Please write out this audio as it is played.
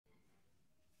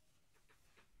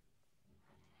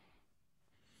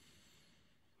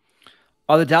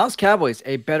Are the Dallas Cowboys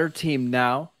a better team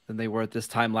now than they were at this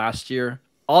time last year?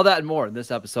 All that and more in this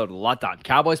episode of the Locked On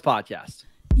Cowboys podcast.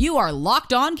 You are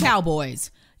Locked On Cowboys,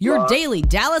 your daily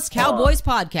Dallas Cowboys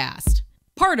podcast.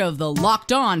 Part of the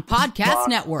Locked On Podcast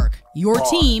Network, your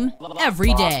team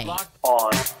every day. Locked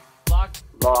On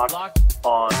Cowboys.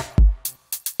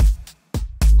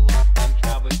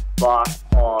 Locked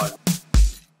On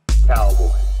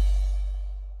Cowboys.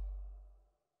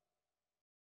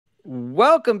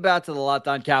 Welcome back to the Locked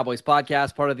On Cowboys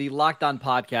podcast, part of the Locked On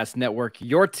Podcast Network,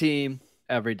 your team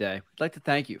every day. We'd like to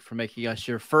thank you for making us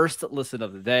your first listen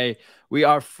of the day. We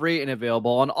are free and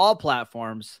available on all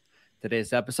platforms.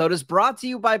 Today's episode is brought to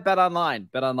you by BetOnline.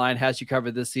 BetOnline has you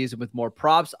covered this season with more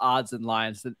props, odds, and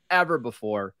lines than ever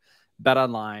before.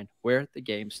 BetOnline, where the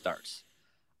game starts.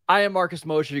 I am Marcus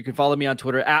Mosher. You can follow me on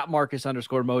Twitter at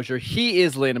Marcus_Mosher. He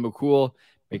is Landon McCool.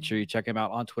 Make sure you check him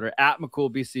out on Twitter at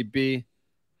McCoolBCB.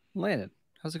 Landon,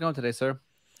 how's it going today, sir?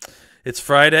 It's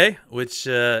Friday, which,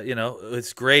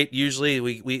 it's great. Usually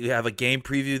we have a game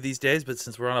preview these days, but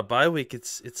since we're on a bye week,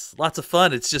 it's lots of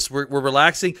fun. It's just we're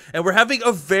relaxing, and we're having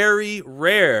a very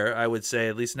rare, I would say,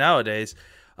 at least nowadays,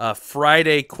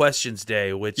 Friday questions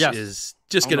day, which is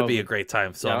just going to be a great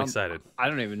time. So I'm excited. I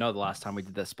don't even know the last time we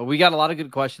did this, but we got a lot of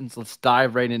good questions. Let's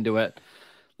dive right into it.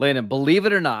 Landon, believe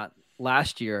it or not,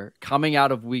 last year, coming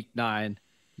out of week 9,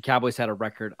 the Cowboys had a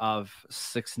record of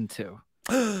 6-2.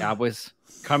 Cowboys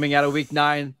coming out of week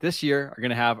 9 this year are going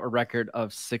to have a record of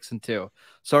 6-2.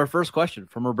 So our first question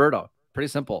from Roberto, pretty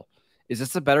simple. Is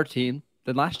this a better team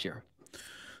than last year?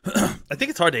 I think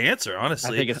it's hard to answer,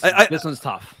 honestly. I think this one's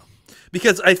tough.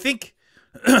 Because I think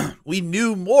we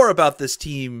knew more about this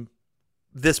team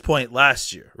this point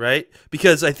last year, right?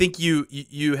 Because I think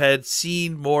you had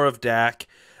seen more of Dak.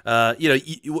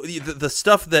 The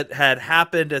stuff that had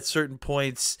happened at certain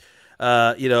points,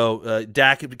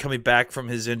 Dak coming back from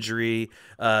his injury,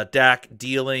 Dak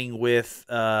dealing with,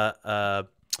 the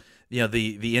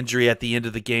injury at the end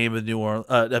of the game with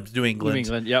New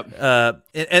England. Yep.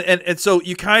 And so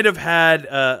you kind of had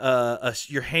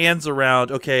your hands around,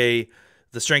 okay,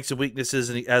 the strengths and weaknesses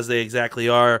as they exactly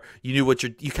are. You knew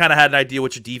you kind of had an idea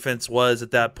what your defense was at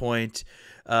that point.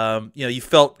 You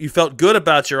felt good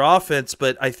about your offense,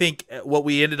 but I think what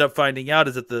we ended up finding out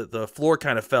is that the floor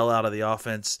kind of fell out of the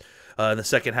offense in the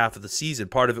second half of the season.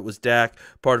 Part of it was Dak,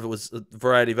 part of it was a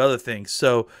variety of other things.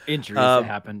 So injuries that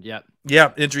happened,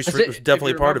 injuries was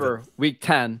definitely part of it. Week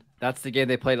 10, that's the game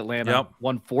they played Atlanta,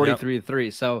 won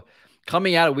 43-3. So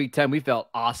coming out of week 10, we felt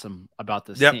awesome about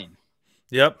this team.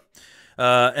 Yep.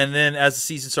 And then as the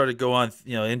season started to go on,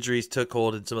 injuries took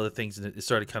hold and some other things, and it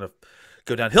started kind of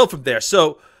go downhill from there.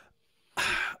 So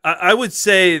I would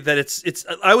say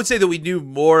that I would say that we knew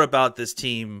more about this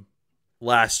team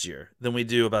last year than we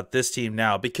do about this team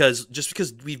now, because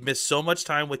we've missed so much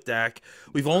time with Dak.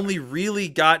 We've only really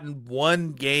gotten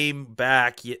one game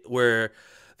back where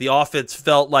the offense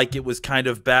felt like it was kind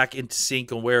of back into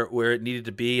sync on where it needed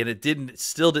to be, and it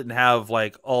still didn't have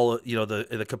like all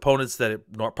the components that it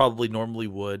probably normally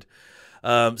would.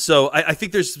 So I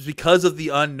think there's, because of the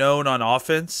unknown on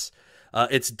offense,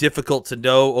 it's difficult to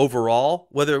know overall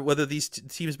whether these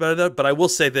teams better than that. But I will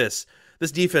say this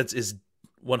defense is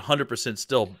 100%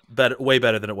 still way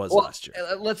better than it was last year.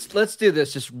 Let's do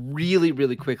this just really,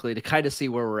 really quickly to kind of see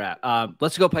where we're at.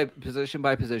 Let's go position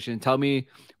by position. Tell me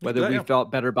whether we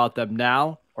felt better about them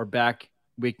now or back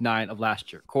week 9 of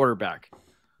last year. Quarterback.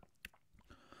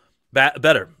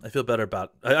 Better. I feel better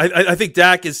about it. I think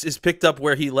Dak is picked up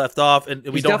where he left off, and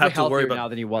we don't have to worry about now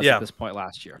than he was at this point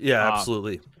last year. Yeah,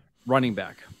 absolutely. Running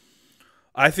back.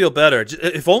 I feel better,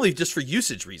 if only just for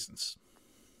usage reasons.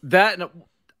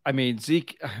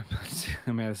 Zeke,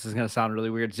 this is going to sound really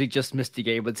weird. Zeke just missed a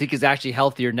game, but Zeke is actually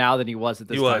healthier now than he was at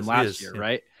this time last year,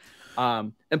 right?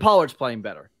 And Pollard's playing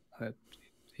better.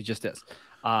 He just is.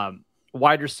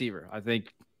 Wide receiver, I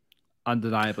think,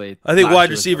 undeniably. I think wide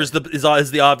receiver is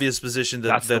the obvious position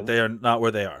that they are not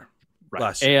where they are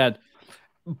last year.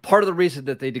 And part of the reason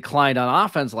that they declined on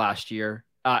offense last year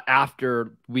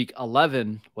after week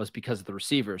 11 was because of the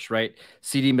receivers, right?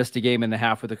 CD missed a game and a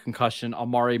half with a concussion.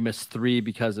 Amari missed 3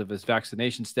 because of his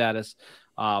vaccination status.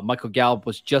 Michael Gallup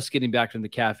was just getting back from the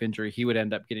calf injury. He would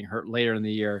end up getting hurt later in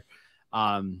the year.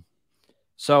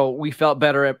 So we felt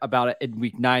better about it in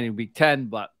week 9 and week 10,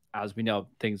 but as we know,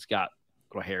 things got a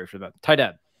little hairy for them. Tight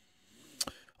end.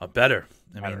 Better.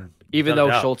 Even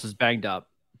though Schultz is banged up,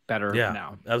 better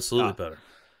now. Absolutely better.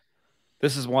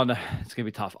 This is one, it's going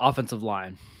to be tough. Offensive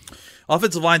line.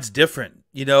 Offensive line's different.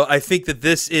 I think that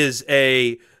this is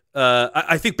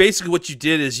I think basically what you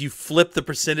did is you flipped the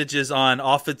percentages on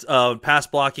pass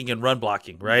blocking and run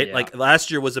blocking, right? Yeah. Like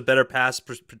last year was a better pass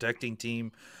protecting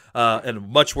team. and a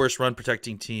much worse run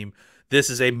protecting team. This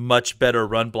is a much better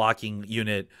run blocking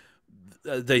unit.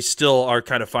 They still are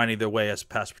kind of finding their way as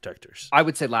pass protectors. I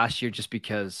would say last year, just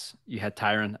because you had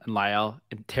Tyron and Lyle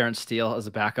and Terrence Steele as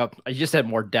a backup, you just had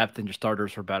more depth and your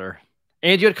starters were better.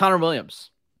 And you had Connor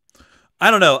Williams. I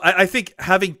don't know. I think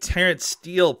having Terrence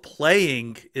Steele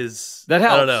playing that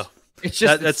helps. I don't know. It's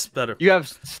just that's better. You have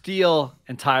Steele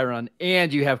and Tyron,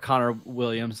 and you have Connor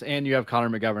Williams, and you have Connor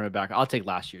McGovern at back. I'll take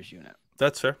last year's unit.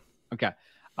 That's fair. Okay.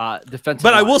 Defensive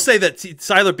but line. I will say that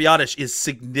Tyler Biotish is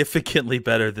significantly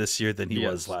better this year than he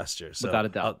was last year. So, without a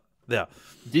doubt. Yeah.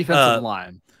 Defensive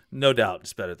line. No doubt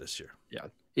it's better this year. Yeah.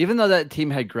 Even though that team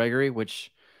had Gregory,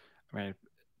 which, I mean,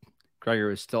 Gregory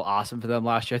was still awesome for them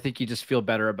last year. I think you just feel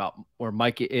better about where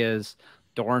Micah is.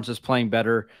 Dorrance is playing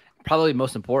better. Probably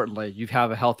most importantly, you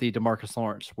have a healthy DeMarcus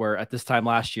Lawrence, where at this time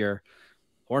last year,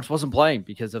 Lawrence wasn't playing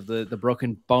because of the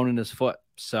broken bone in his foot.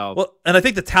 So well, and I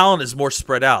think the talent is more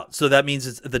spread out. So that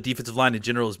means the defensive line in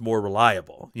general is more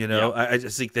reliable. You know, I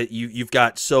just think that you've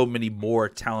got so many more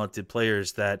talented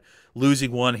players that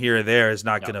losing one here or there is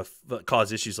not going to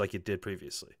cause issues like it did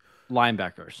previously.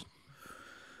 Linebackers.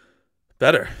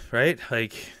 Better, right?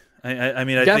 Like, I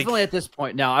mean, I definitely think, at this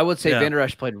point. Now, I would say Van Der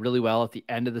Esch played really well at the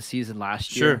end of the season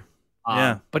last year.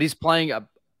 Sure. But he's playing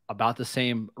about the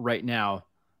same right now.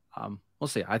 We'll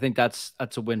see. I think that's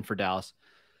a win for Dallas.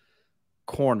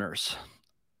 Corners.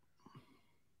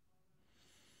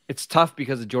 It's tough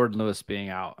because of Jordan Lewis being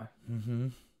out. Mm-hmm.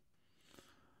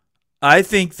 I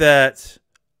think that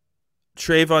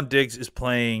Trayvon Diggs is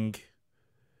playing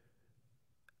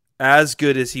as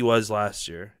good as he was last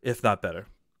year, if not better,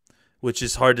 which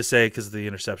is hard to say because of the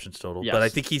interceptions total. Yes. But I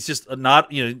think he's just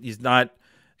not, he's not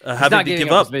having to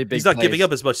give up. He's not giving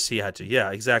up as much as he had to.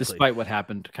 Yeah, exactly. Despite what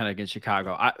happened kind of against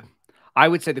Chicago. I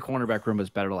would say the cornerback room was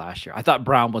better last year. I thought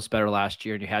Brown was better last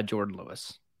year, and you had Jordan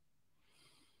Lewis.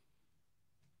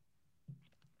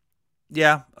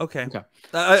 Yeah, okay.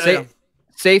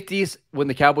 Safeties, when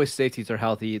the Cowboys' safeties are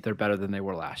healthy, they're better than they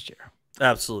were last year.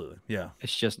 Absolutely, yeah.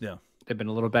 It's just they've been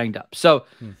a little banged up. So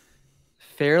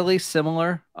fairly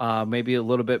similar, maybe a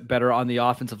little bit better on the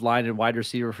offensive line and wide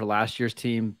receiver for last year's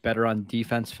team, better on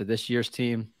defense for this year's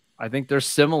team. I think they're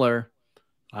similar.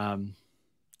 So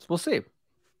we'll see.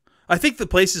 I think the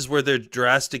places where there's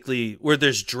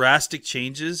drastic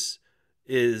changes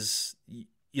is,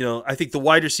 I think the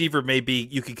wide receiver maybe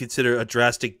you could consider a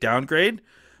drastic downgrade.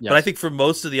 Yes. But I think for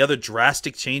most of the other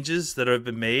drastic changes that have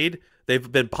been made, they've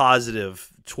been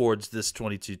positive towards this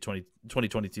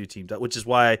 2022 team, which is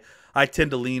why I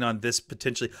tend to lean on this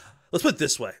potentially. Let's put it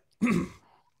this way.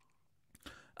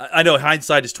 I know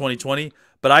hindsight is 2020,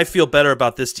 but I feel better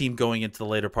about this team going into the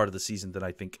later part of the season than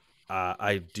I think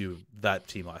I do that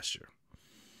team last year.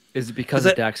 Is it because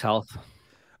of Dak's health?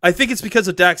 I think it's because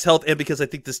of Dak's health and because I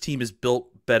think this team is built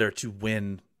better to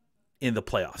win in the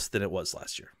playoffs than it was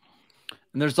last year.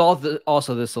 And there's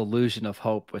also this illusion of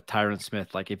hope with Tyron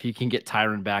Smith. Like if you can get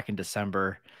Tyron back in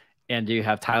December and you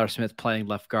have Tyler Smith playing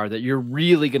left guard, that you're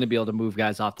really going to be able to move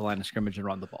guys off the line of scrimmage and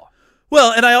run the ball.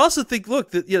 Well, and I also think,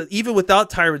 look, that even without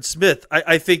Tyron Smith,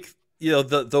 I think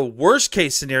the worst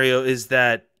case scenario is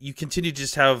that you continue to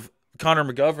just have Connor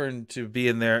McGovern to be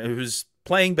in there, who's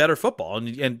playing better football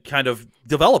and kind of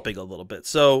developing a little bit.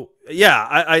 So yeah,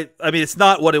 I mean, it's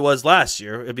not what it was last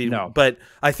year. I mean, no. But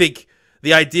I think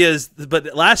the idea is,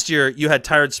 but last year you had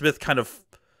Tyron Smith kind of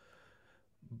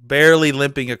barely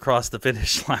limping across the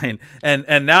finish line,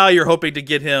 and now you're hoping to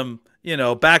get him,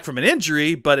 back from an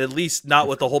injury, but at least not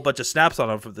with a whole bunch of snaps on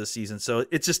him for this season. So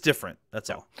it's just different.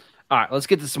 That's all. All right, let's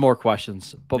get to some more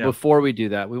questions. But before we do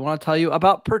that, we want to tell you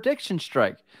about Prediction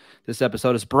Strike. This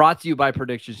episode is brought to you by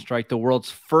Prediction Strike, the world's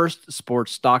first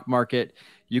sports stock market.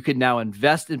 You can now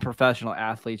invest in professional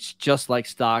athletes just like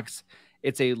stocks.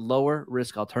 It's a lower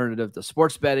risk alternative to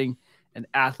sports betting, and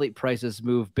athlete prices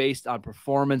move based on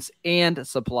performance and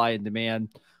supply and demand.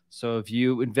 So if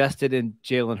you invested in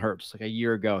Jalen Hurts like a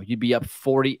year ago, you'd be up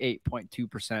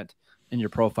 48.2% in your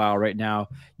profile right now.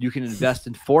 You can invest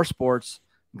in 4 sports,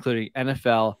 including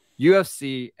NFL,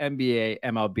 UFC, NBA,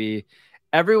 MLB.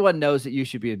 Everyone knows that you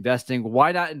should be investing.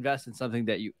 Why not invest in something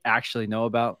that you actually know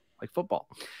about, like football?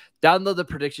 Download the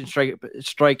Prediction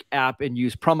Strike app and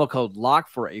use promo code LOCK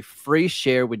for a free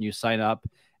share when you sign up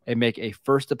and make a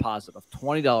first deposit of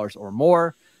 $20 or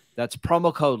more. That's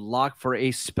promo code LOCK for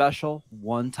a special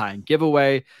one-time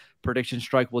giveaway. Prediction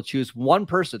Strike will choose one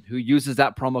person who uses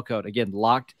that promo code, again,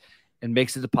 LOCKED, and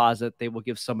makes a deposit. They will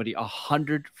give somebody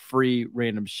 100 free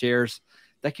random shares.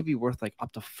 That could be worth like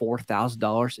up to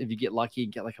 $4,000 if you get lucky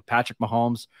and get like a Patrick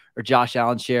Mahomes or Josh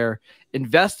Allen share.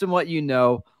 Invest in what you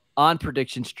know on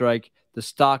Prediction Strike, the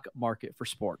stock market for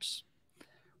sports.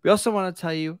 We also want to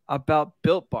tell you about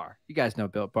Built Bar. You guys know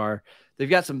Built Bar. They've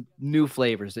got some new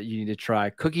flavors that you need to try.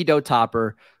 Cookie dough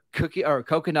topper, cookie or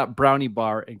coconut brownie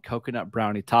bar, and coconut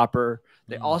brownie topper.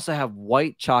 They also have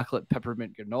white chocolate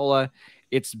peppermint granola.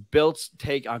 It's Built's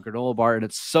take on granola bar, and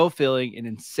it's so filling and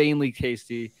insanely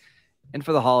tasty. And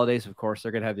for the holidays, of course,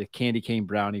 they're going to have the candy cane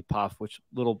brownie puff, which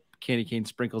little candy cane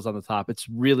sprinkles on the top. It's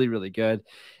really, really good.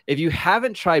 If you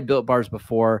haven't tried Built Bars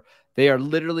before, they are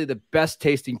literally the best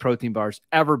tasting protein bars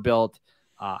ever built.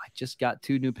 I just got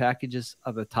 2 new packages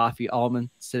of the toffee almond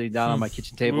sitting down on my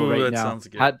kitchen table right now. Sounds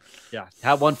good.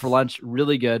 Had one for lunch.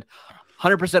 Really good.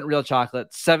 100% real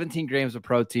chocolate, 17 grams of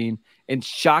protein, and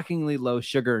shockingly low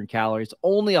sugar and calories.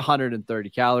 Only 130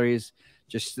 calories.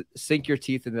 Just sink your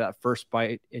teeth into that first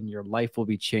bite, and your life will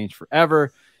be changed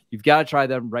forever. You've got to try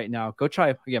them right now. Go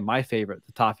try, again, my favorite,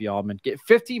 the toffee almond. Get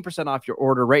 15% off your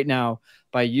order right now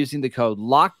by using the code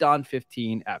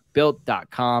LOCKEDON15 at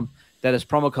built.com. That is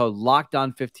promo code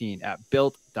LOCKEDON15 at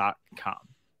built.com.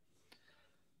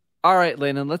 All right,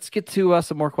 Landon, let's get to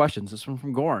some more questions. This one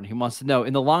from Gorn. He wants to know,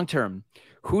 in the long term,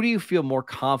 who do you feel more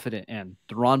confident in,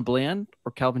 Deron Bland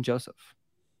or Kelvin Joseph?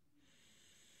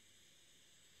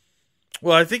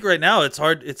 Well, I think right now it's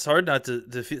hard not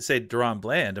to say Deron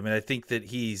Bland. I mean, I think that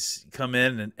he's come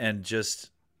in and just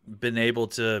been able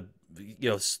to,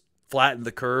 flatten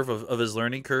the curve of his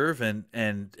learning curve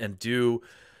and do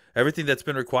everything that's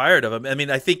been required of him. I mean,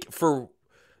 I think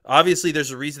obviously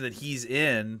there's a reason that he's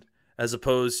in as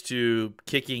opposed to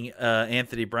kicking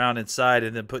Anthony Brown inside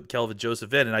and then putting Kelvin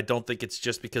Joseph in. And I don't think it's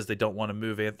just because they don't want to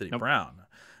move Anthony Brown.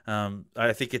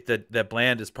 I think that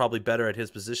Bland is probably better at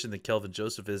his position than Kelvin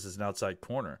Joseph is as an outside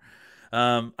corner.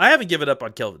 I haven't given up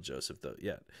on Kelvin Joseph though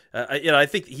yet. I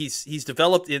think he's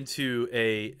developed into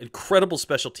a incredible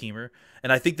special teamer,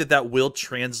 and I think that will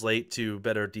translate to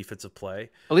better defensive play.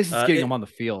 At least it's getting him on the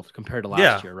field compared to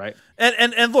last year, right?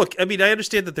 And look, I mean, I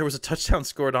understand that there was a touchdown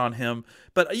scored on him,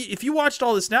 but if you watched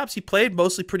all the snaps, he played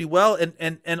mostly pretty well.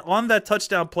 And on that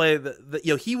touchdown play,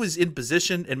 he was in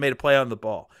position and made a play on the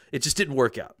ball. It just didn't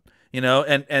work out,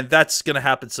 and that's going to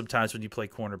happen sometimes when you play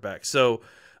cornerback. So.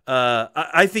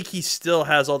 I think he still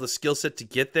has all the skill set to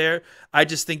get there. I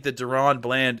just think that Deron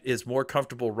Bland is more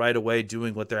comfortable right away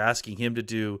doing what they're asking him to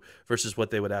do versus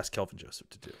what they would ask Kelvin Joseph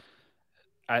to do.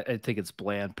 I think it's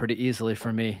Bland pretty easily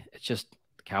for me. It's just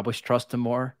the Cowboys trust him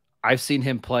more. I've seen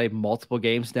him play multiple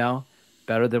games now,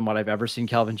 better than what I've ever seen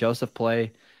Kelvin Joseph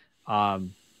play.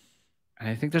 And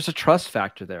I think there's a trust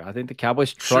factor there. I think the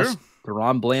Cowboys trust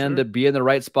Deron Bland to be in the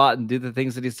right spot and do the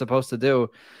things that he's supposed to do.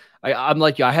 I'm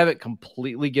like you. I haven't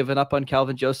completely given up on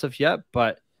Kelvin Joseph yet,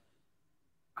 but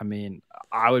I mean,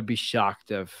 I would be shocked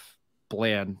if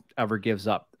Bland ever gives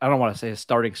up. I don't want to say his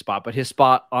starting spot, but his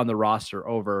spot on the roster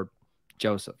over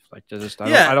Joseph. I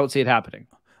don't see it happening.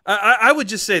 I would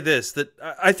just say this, that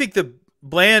I think the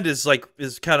Bland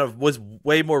was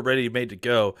way more ready made to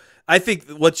go. I think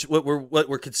what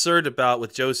we're concerned about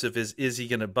with Joseph is he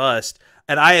going to bust?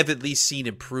 And I have at least seen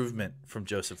improvement from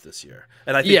Joseph this year.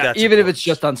 And I think that's even important. if it's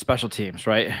just on special teams,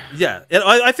 right? Yeah. And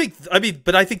I think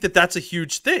that's a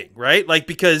huge thing, right? Like,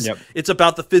 because it's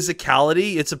about the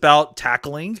physicality, it's about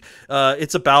tackling,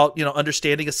 it's about,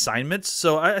 understanding assignments.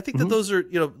 So I think that those are,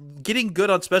 getting good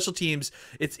on special teams.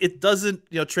 It doesn't,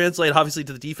 translate obviously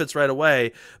to the defense right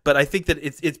away, but I think that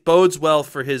it bodes well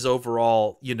for his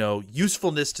overall,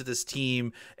 usefulness to this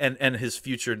team and his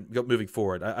future moving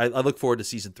forward. I look forward to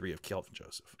season 3 of Kelvin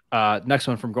Joseph. Next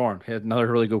one from Gorn. He had another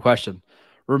really good question.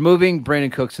 Removing Brandon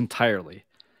Cooks entirely,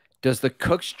 does the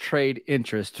Cooks trade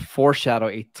interest foreshadow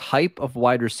a type of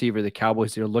wide receiver the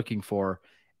Cowboys are looking for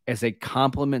as a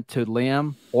complement to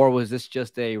Lamb, or was this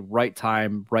just a right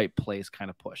time, right place kind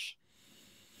of push?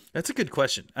 That's a good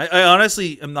question. I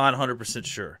honestly am not 100%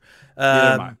 sure.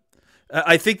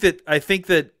 I think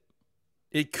that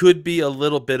it could be a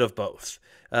little bit of both.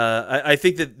 I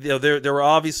think that there were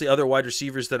obviously other wide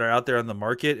receivers that are out there on the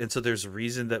market, and so there's a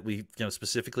reason that we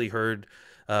specifically heard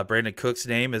Brandon Cook's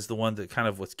name as the one that kind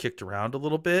of was kicked around a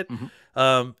little bit.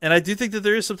 And I do think that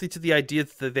there is something to the idea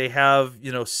that they have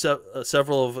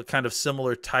several of a kind of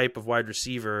similar type of wide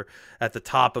receiver at the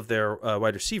top of their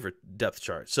wide receiver depth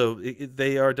chart. So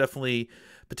they are definitely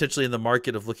potentially in the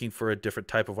market of looking for a different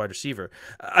type of wide receiver.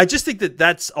 I just think that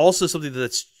that's also something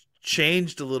that's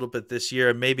changed a little bit this year,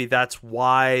 and maybe that's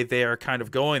why they are kind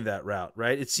of going that route,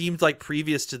 right? It seemed like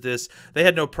previous to this, they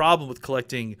had no problem with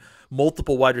collecting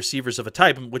multiple wide receivers of a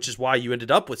type, which is why you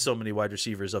ended up with so many wide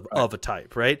receivers of a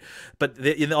type, right? But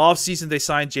in the offseason, they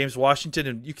signed James Washington,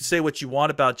 and you can say what you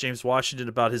want about James Washington,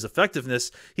 about his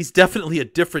effectiveness. He's definitely a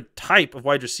different type of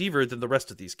wide receiver than the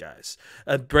rest of these guys.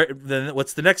 Then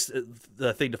what's the next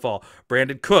thing to fall?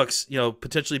 Brandon Cooks,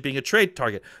 potentially being a trade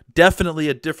target. Definitely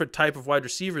a different type of wide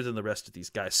receiver than the rest of these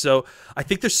guys. So I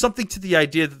think there's something to the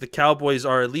idea that the Cowboys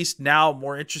are at least now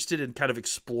more interested in kind of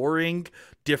exploring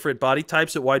different body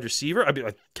types at wide receiver. I mean,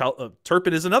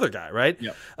 Turpin is another guy, right?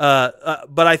 Yep.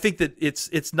 But I think that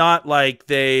it's not like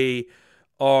they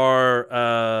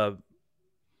are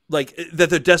like that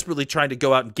they're desperately trying to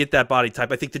go out and get that body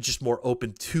type. I think they're just more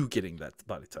open to getting that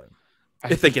body type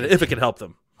if it can help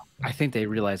them. I think they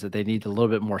realize that they need a little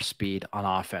bit more speed on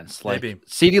offense. Like Maybe.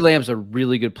 CeeDee Lamb's a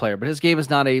really good player, but his game is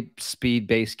not a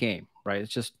speed-based game, right?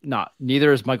 It's just not.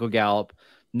 Neither is Michael Gallup.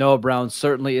 Noah Brown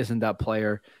certainly isn't that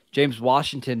player. James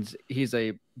Washington's he's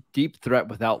a deep threat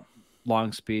without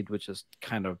long speed, which is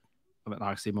kind of an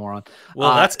oxymoron.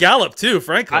 Well, that's Gallup too,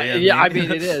 frankly. I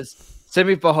mean it is.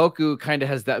 Semi Fajoku kind of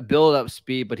has that build-up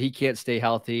speed, but he can't stay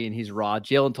healthy, and he's raw.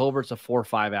 Jalen Tolbert's a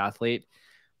 4.5 athlete.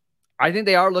 I think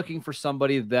they are looking for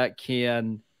somebody that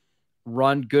can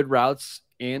run good routes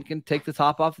and can take the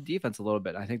top off the defense a little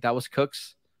bit. I think that was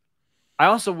Cooks. I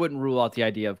also wouldn't rule out the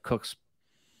idea of Cooks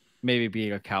maybe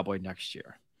being a Cowboy next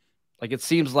year. Like it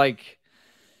seems like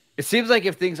if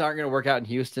things aren't going to work out in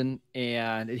Houston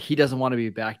and he doesn't want to be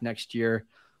back next year,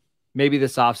 maybe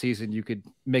this offseason you could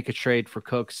make a trade for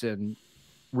Cooks and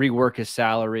rework his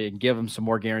salary and give him some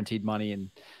more guaranteed money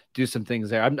and do some things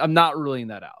there. I'm not ruling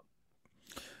that out.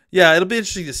 Yeah, it'll be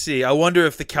interesting to see. I wonder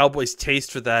if the Cowboys'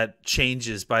 taste for that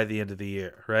changes by the end of the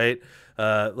year, right?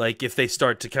 Like if they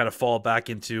start to kind of fall back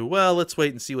into, well, let's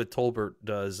wait and see what Tolbert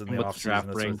does in the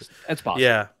offseason. It's possible.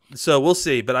 Yeah, so we'll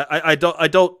see. But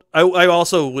I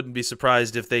also wouldn't be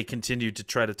surprised if they continue to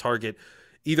try to target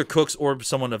either Cooks or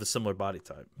someone of a similar body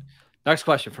type. Next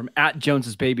question from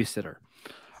 @Jones's Babysitter.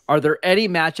 Are there any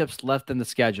matchups left in the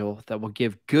schedule that will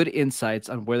give good insights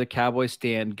on where the Cowboys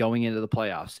stand going into the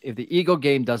playoffs? If the Eagle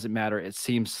game doesn't matter, it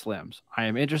seems slim. I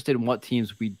am interested in what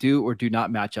teams we do or do not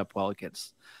match up well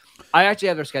against. I actually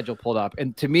have their schedule pulled up,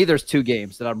 and to me, there's two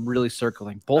games that I'm really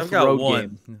circling. Both road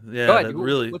games. Yeah, go ahead.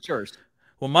 Really. What's yours?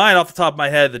 Well, mine off the top of my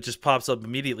head that just pops up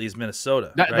immediately is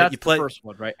Minnesota. Right? That's the first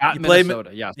one, right? Minnesota,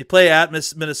 yeah. You play at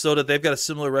Minnesota. They've got a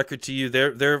similar record to you.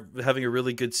 They're having a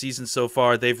really good season so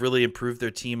far. They've really improved their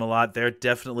team a lot. They're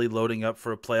definitely loading up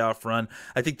for a playoff run.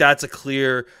 I think that's a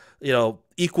clear,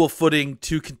 equal footing,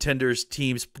 two contenders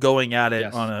teams going at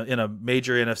it in a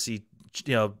major NFC,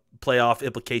 playoff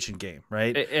implication game,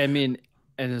 right? I mean,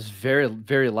 and it's very,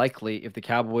 very likely if the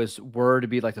Cowboys were to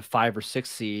be like the 5 or 6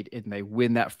 seed and they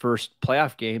win that first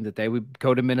playoff game that they would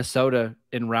go to Minnesota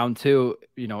in round 2,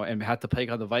 and have to play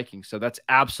on the Vikings. So that's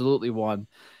absolutely one.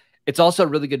 It's also a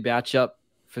really good matchup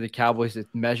for the Cowboys to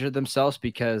measure themselves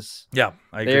because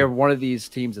they're one of these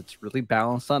teams that's really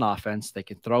balanced on offense. They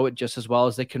can throw it just as well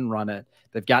as they can run it.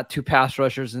 They've got 2 pass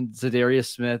rushers in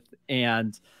Zadarius Smith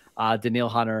and Daniil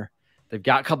Hunter. They've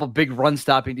got a couple big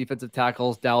run-stopping defensive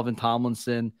tackles, Dalvin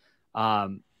Tomlinson.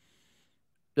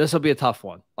 This will be a tough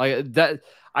one. Like that,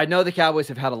 I know the Cowboys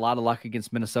have had a lot of luck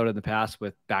against Minnesota in the past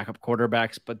with backup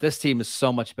quarterbacks, but this team is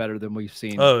so much better than we've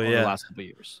seen over the last couple of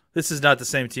years. This is not the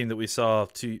same team that we saw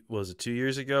 2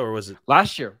 years ago, or was it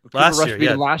last year? Last year,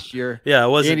 beat him last year. Yeah, it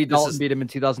was. Andy Dalton beat him in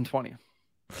 2020.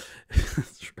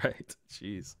 That's right.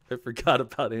 Jeez, I forgot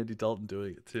about Andy Dalton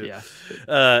doing it too.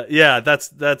 And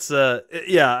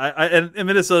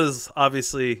Minnesota's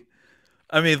obviously.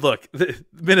 I mean, look,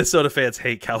 Minnesota fans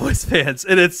hate Cowboys fans,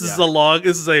 and this is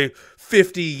a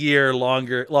 50-year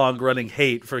long running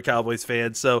hate for Cowboys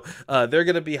fans. So they're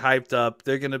going to be hyped up.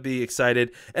 They're going to be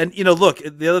excited. And, look,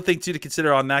 the other thing, too, to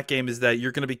consider on that game is that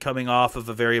you're going to be coming off of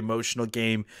a very emotional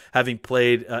game, having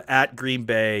played at Green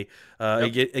Bay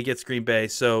against Green Bay.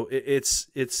 So it's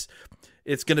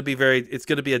going to be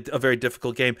a very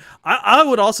difficult game. I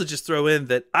would also just throw in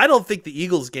that I don't think the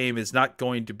Eagles game is not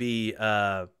going to be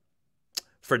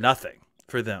for nothing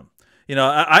for them.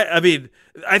 I mean,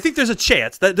 I think there's a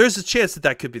chance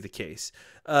that could be the case.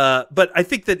 But I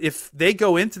think that if they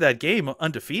go into that game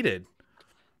undefeated,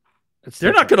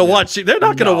 they're not going to watch. They're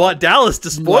not going to want Dallas to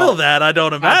spoil that. I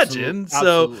don't imagine.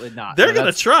 Absolutely not. They're going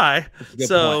to try.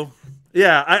 So. Point.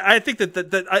 Yeah, I think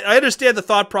that I understand the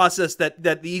thought process that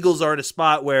the Eagles are in a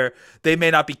spot where they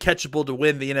may not be catchable to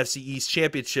win the NFC East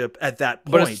championship at that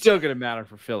point. But it's still going to matter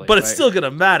for Philly. It's still going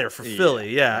to matter for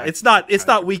Philly. Yeah, right. It's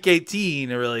not week 18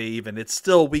 really even. It's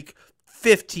still week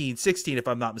 15, 16 if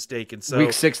I'm not mistaken. So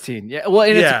week 16. Yeah. Well,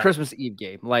 and it's a Christmas Eve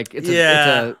game. Like it's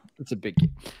a big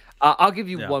game. I'll give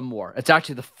you one more. It's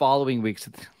actually the following week.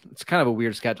 So it's kind of a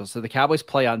weird schedule. So the Cowboys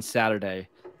play on Saturday,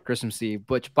 Christmas Eve,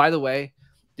 which, by the way,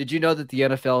 did you know that the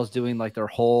NFL is doing like their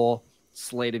whole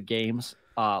slate of games,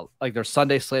 like their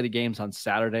Sunday slate of games on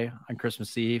Saturday on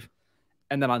Christmas Eve?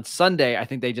 And then on Sunday, I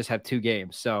think they just have 2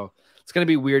 games. So it's going to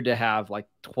be weird to have like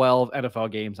 12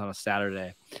 NFL games on a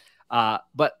Saturday.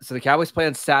 But so the Cowboys play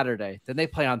on Saturday. Then they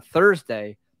play on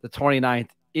Thursday, the 29th,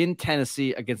 in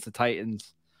Tennessee against the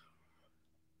Titans.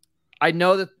 I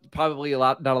know that probably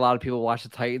not a lot of people watch the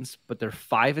Titans, but they're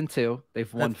 5-2.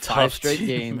 They've won 5 straight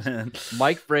games. Man.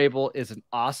 Mike Vrabel is an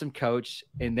awesome coach,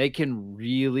 and they can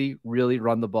really, really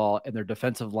run the ball, and their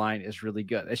defensive line is really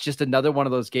good. It's just another one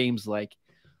of those games like,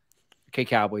 okay,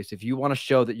 Cowboys, if you want to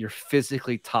show that you're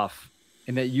physically tough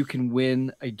and that you can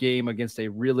win a game against a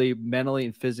really mentally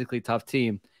and physically tough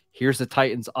team, here's the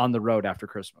Titans on the road after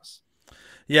Christmas.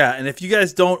 Yeah, and if you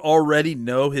guys don't already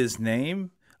know his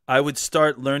name, I would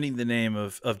start learning the name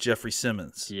of Jeffrey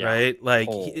Simmons, right? Like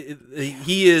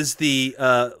he is the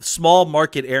small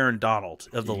market Aaron Donald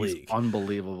of the league.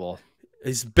 Unbelievable.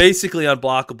 He's basically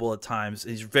unblockable at times.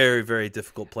 He's a very, very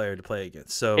difficult player to play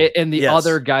against. So, and the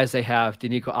other guys they have,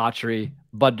 Danico Autry,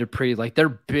 Bud Dupree, like they're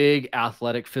big,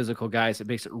 athletic, physical guys. It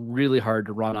makes it really hard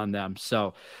to run on them.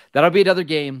 So that'll be another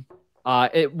game.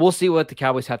 We'll see what the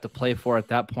Cowboys have to play for at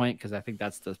that point, because I think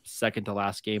that's the second to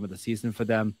last game of the season for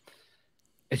them.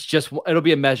 It'll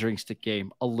be a measuring stick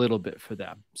game a little bit for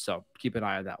them. So keep an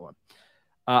eye on that one.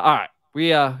 All right. We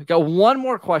got one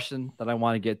more question that I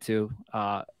want to get to.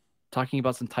 Talking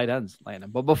about some tight ends,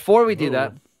 Landon. But before we do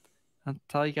that, I'll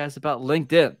tell you guys about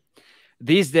LinkedIn.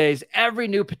 These days, every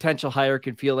new potential hire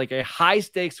can feel like a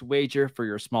high-stakes wager for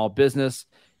your small business.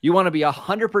 You want to be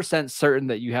 100% certain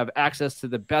that you have access to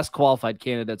the best qualified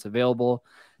candidates available.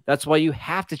 That's why you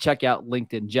have to check out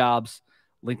LinkedIn Jobs.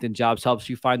 LinkedIn Jobs helps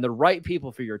you find the right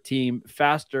people for your team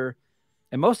faster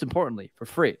and, most importantly, for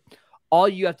free. All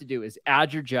you have to do is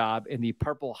add your job in the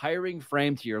purple hiring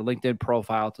frame to your LinkedIn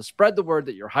profile to spread the word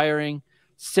that you're hiring.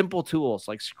 Simple tools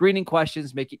like screening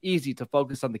questions make it easy to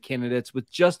focus on the candidates with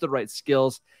just the right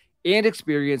skills and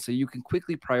experience so you can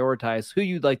quickly prioritize who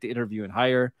you'd like to interview and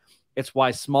hire. It's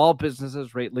why small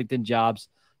businesses rate LinkedIn Jobs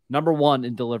 #1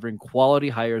 in delivering quality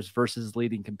hires versus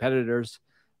leading competitors.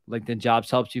 LinkedIn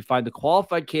Jobs helps you find the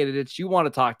qualified candidates you want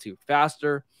to talk to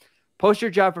faster. Post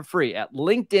your job for free at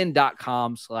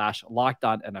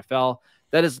linkedin.com/LockedOnNFL.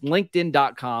 That is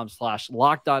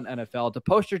linkedin.com/LockedOnNFL to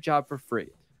post your job for free.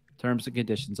 Terms and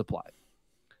conditions apply.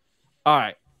 All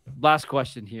right. Last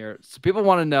question here. So people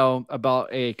want to know about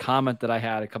a comment that I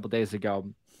had a couple days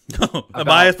ago. Am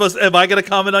I going to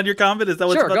comment on your comment? Is that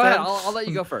what's sure? About go ahead. that? I'll let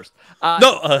you go first. Okay,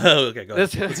 go ahead.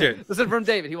 Let's hear it. This is from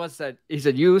David. He said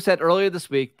you said earlier this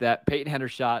week that Peyton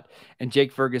Hendershot and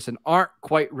Jake Ferguson aren't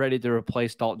quite ready to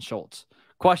replace Dalton Schultz.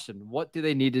 Question: what do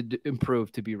they need to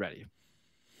improve to be ready?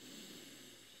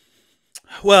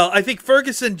 Well, I think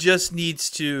Ferguson just needs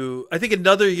to. I think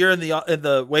another year in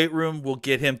the weight room will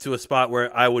get him to a spot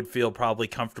where I would feel probably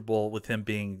comfortable with him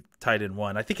being tight end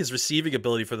 1. I think his receiving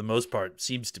ability for the most part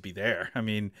seems to be there. I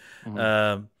mean,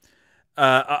 I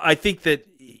think that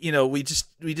we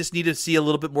just need to see a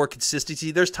little bit more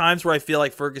consistency. There's times where I feel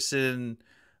like Ferguson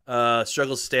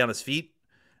struggles to stay on his feet.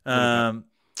 And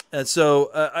so,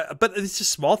 but it's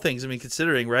just small things. I mean,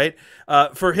 considering, right?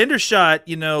 For Hendershot,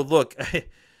 look,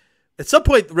 at some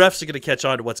point, the refs are going to catch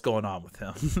on to what's going on with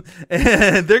him,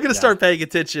 and they're going to start paying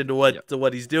attention to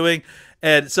what he's doing.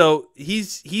 And so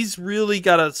he's really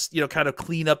got to kind of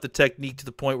clean up the technique to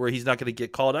the point where he's not going to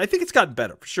get called. I think it's gotten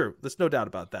better for sure. There's no doubt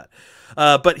about that.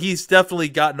 But he's definitely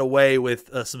gotten away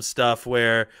with some stuff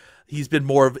where he's been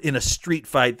more in a street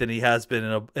fight than he has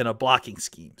been in a blocking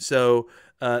scheme. So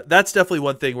that's definitely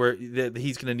one thing where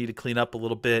he's going to need to clean up a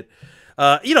little bit.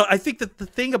 I think that the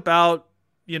thing about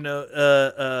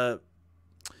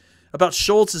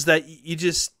Schultz is that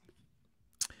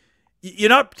you're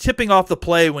not tipping off the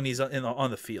play when he's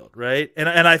on the field, right?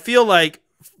 And I feel like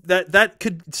that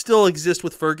could still exist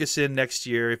with Ferguson next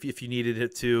year if you needed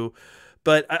it to,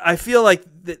 but I feel like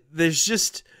there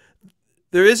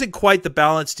isn't quite the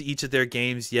balance to each of their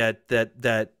games yet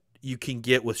that you can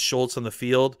get with Schultz on the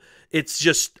field. It's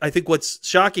just, I think what's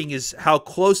shocking is how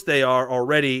close they are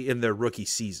already in their rookie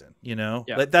season.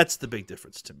 That's the big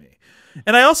difference to me.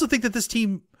 And I also think that this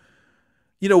team,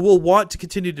 will want to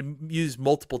continue to use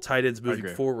multiple tight ends moving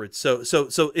forward. So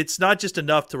it's not just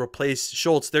enough to replace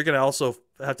Schultz. They're going to also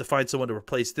have to find someone to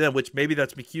replace them, which maybe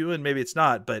that's McEwen, maybe it's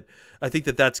not. But I think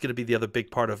that that's going to be the other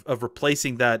big part of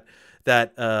replacing that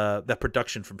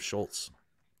production from Schultz.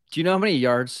 Do you know how many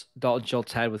yards Dalton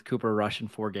Schultz had with Cooper Rush in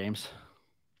 4 games?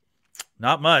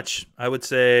 Not much. I would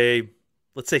say,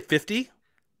 let's say 50.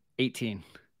 18.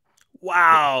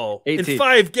 Wow. 18. In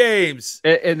 5 games.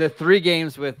 In the 3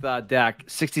 games with Dak,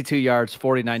 62 yards,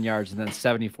 49 yards, and then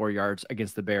 74 yards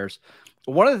against the Bears.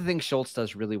 One of the things Schultz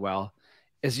does really well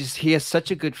is just he has such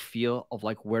a good feel of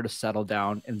like where to settle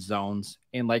down in zones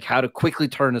and like how to quickly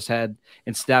turn his head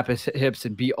and snap his hips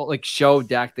and be like show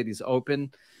Dak that he's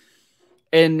open.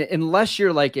 And unless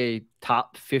you're like a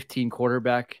top 15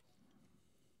 quarterback,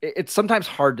 it's sometimes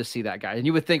hard to see that guy. And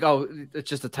you would think, oh, it's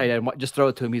just a tight end. Just throw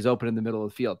it to him. He's open in the middle of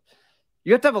the field.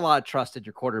 You have to have a lot of trust in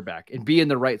your quarterback and be in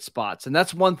the right spots. And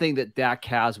that's one thing that Dak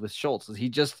has with Schultz is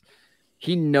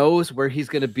he knows where he's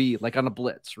going to be, like on a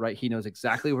blitz, right? He knows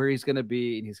exactly where he's going to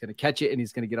be, and he's going to catch it, and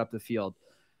he's going to get up the field.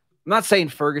 I'm not saying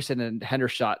Ferguson and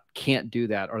Hendershot can't do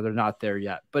that or they're not there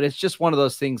yet, but it's just one of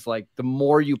those things like the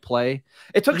more you play,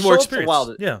 it took Schultz a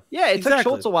while. It took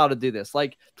Schultz a while to do this,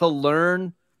 like to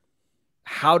learn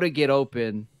how to get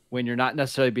open when you're not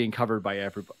necessarily being covered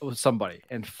by somebody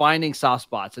and finding soft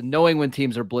spots and knowing when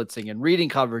teams are blitzing and reading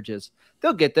coverages.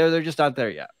 They'll get there. They're just not there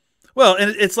yet. Well,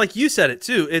 and it's like you said it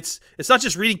too. It's not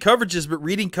just reading coverages, but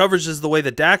reading coverages the way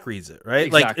that Dak reads it, right?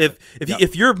 Exactly. Like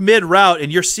if you're mid route and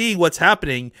you're seeing what's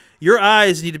happening, your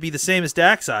eyes need to be the same as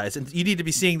Dak's eyes, and you need to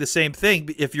be seeing the same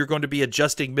thing if you're going to be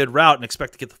adjusting mid route and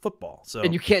expect to get the football. So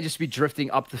and you can't just be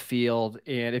drifting up the field.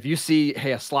 And if you see,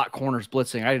 hey, a slot corner's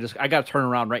blitzing, I got to turn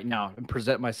around right now and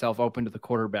present myself open to the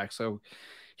quarterback so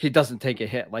he doesn't take a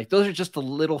hit. Like those are just the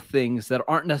little things that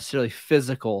aren't necessarily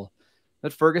physical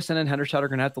that Ferguson and Hendershot are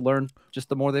going to have to learn just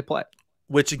the more they play.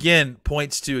 Which, again,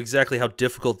 points to exactly how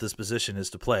difficult this position is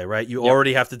to play, right? You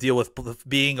already have to deal with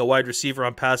being a wide receiver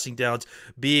on passing downs,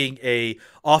 being a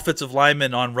offensive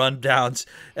lineman on run downs,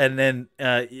 and then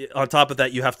on top of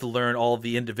that, you have to learn all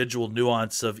the individual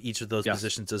nuance of each of those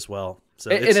positions as well.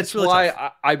 So it's really why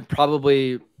tough. I'll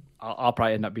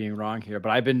probably end up being wrong here,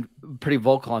 but I've been pretty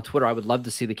vocal on Twitter. I would love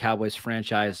to see the Cowboys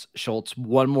franchise Schultz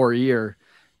one more year,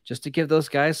 just to give those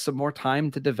guys some more time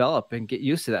to develop and get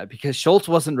used to that, because Schultz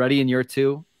wasn't ready in year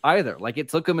 2 either. Like it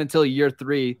took him until year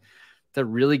 3 to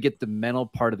really get the mental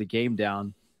part of the game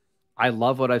down. I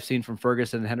love what I've seen from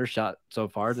Ferguson and Hendershot so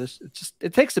far.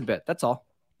 It takes a bit. That's all.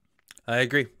 I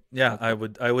agree. Yeah, I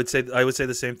would say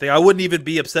the same thing. I wouldn't even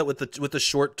be upset with the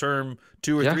short-term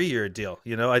 2 or 3 year deal.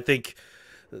 You know, I think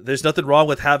there's nothing wrong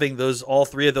with having all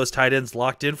 3 of those tight ends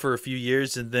locked in for a few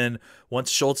years, and then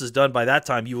once Schultz is done, by that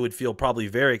time you would feel probably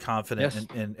very confident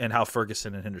in how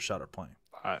Ferguson and Hendershot are playing.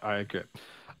 I agree.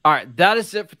 All right, that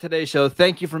is it for today's show.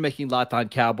 Thank you for making Locked On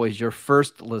Cowboys your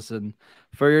first listen.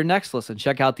 For your next listen,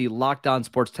 check out the Locked On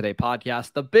Sports Today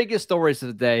podcast, the biggest stories of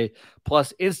the day,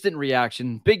 plus instant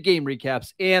reaction, big game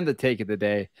recaps, and the take of the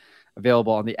day.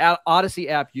 Available on the Odyssey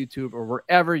app, YouTube, or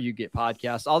wherever you get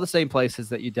podcasts, all the same places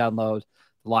that you download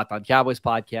the Locked On Cowboys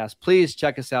podcast. Please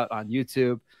check us out on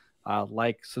YouTube.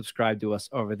 Subscribe to us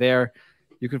over there.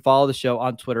 You can follow the show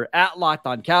on Twitter at Locked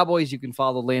On Cowboys. You can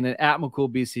follow Landon at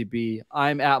McCoolBCB.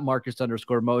 I'm at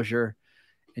Marcus_Mosher.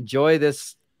 Enjoy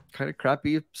this kind of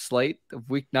crappy slate of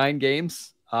Week 9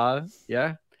 games. And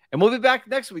we'll be back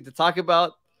next week to talk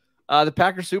about the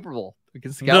Packers Super Bowl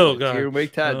against the Cowboys here in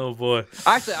Week 10. Oh, boy.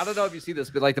 Actually, I don't know if you see this,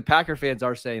 but like the Packer fans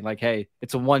are saying like, hey,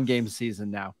 it's a 1-game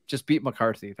season now. Just beat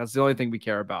McCarthy. That's the only thing we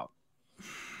care about.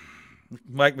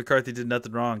 Mike McCarthy did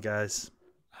nothing wrong, guys.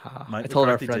 I told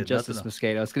our friend Justice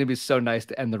Moscato it's going to be so nice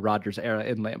to end the Rodgers era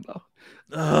in Lambeau.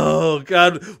 Oh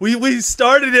God, we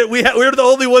started it. We're the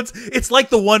only ones. It's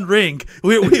like the One Ring.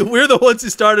 We're the ones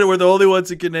who started it. We're the only ones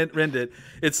who can end it.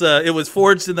 It was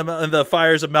forged in the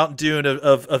fires of Mount Dune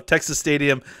of Texas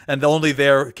Stadium, and only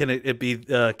there can it be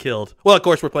killed. Well, of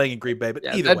course we're playing in Green Bay, but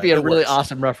either that'd way, be a really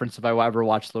awesome reference if I ever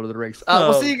watched Lord of the Rings.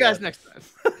 We'll see you guys next time.